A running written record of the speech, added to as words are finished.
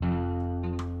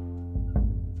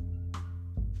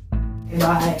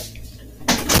Bye.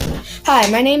 Hi,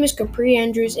 my name is Capri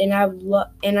Andrews, and I would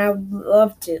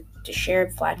love to share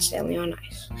Flat Stanley on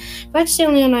Ice. Flat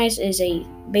Stanley on Ice is a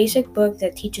basic book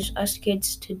that teaches us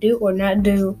kids to do or not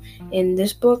do. In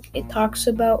this book, it talks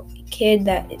about a kid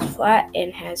that is flat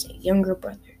and has a younger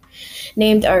brother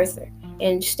named Arthur.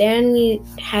 And Stanley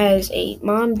has a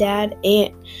mom, dad,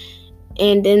 and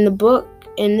in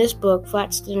this book,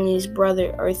 Flat Stanley's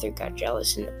brother Arthur got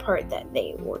jealous in the part that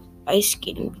they were ice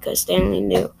skating because Stanley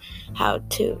knew how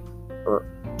to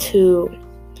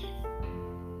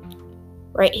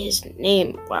write his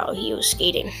name while he was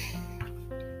skating.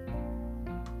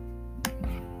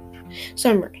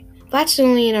 Summary. Flat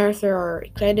Stanley and Arthur are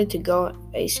excited to go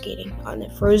ice skating on the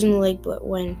frozen lake, but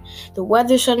when the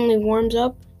weather suddenly warms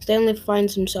up, Stanley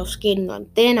finds himself skating on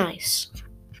thin ice.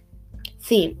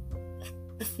 Theme.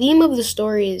 The theme of the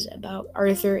story is about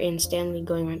Arthur and Stanley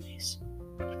going on ice.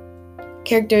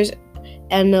 Characters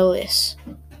and the list.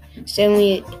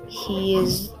 Stanley, he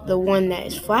is the one that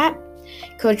is flat.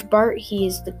 Coach Bart, he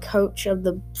is the coach of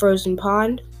the frozen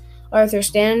pond. Arthur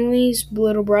Stanley's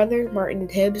little brother, Martin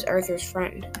Tibbs, Arthur's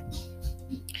friend.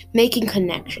 Making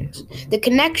connections. The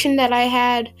connection that I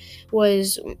had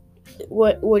was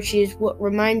which is what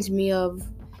reminds me of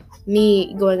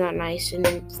me going on ice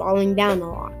and falling down a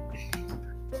lot.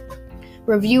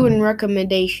 Review and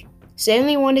recommendation.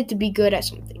 Stanley wanted to be good at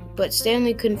something, but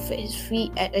Stanley couldn't fit his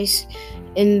feet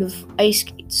in the ice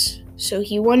skates. So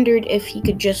he wondered if he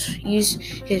could just use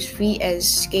his feet as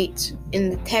skates. In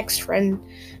the text,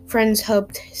 friends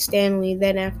helped Stanley.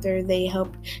 Then after they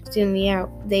helped Stanley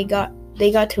out, they got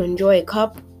to enjoy a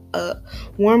cup of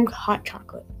warm hot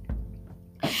chocolate.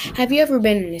 Have you ever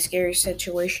been in a scary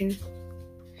situation?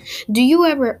 Do you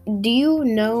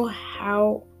know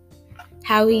how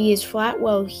he is flat?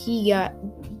 Well, he got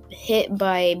hit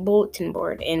by a bulletin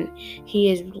board, and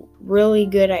he is really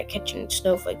good at catching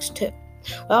snowflakes too.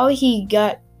 While he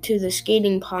got to the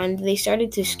skating pond, they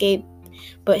started to skate,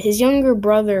 but his younger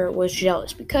brother was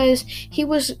jealous because he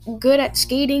was good at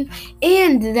skating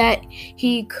and that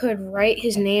he could write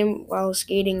his name while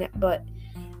skating, but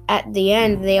at the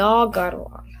end, they all got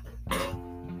along.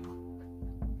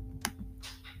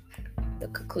 The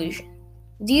conclusion.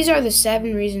 These are the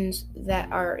 7 reasons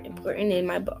that are important in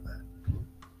my book.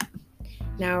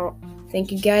 Now,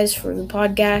 thank you guys for the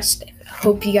podcast. I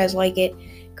hope you guys like it.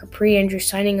 Capri Andrew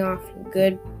signing off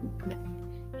in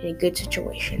a good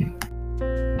situation.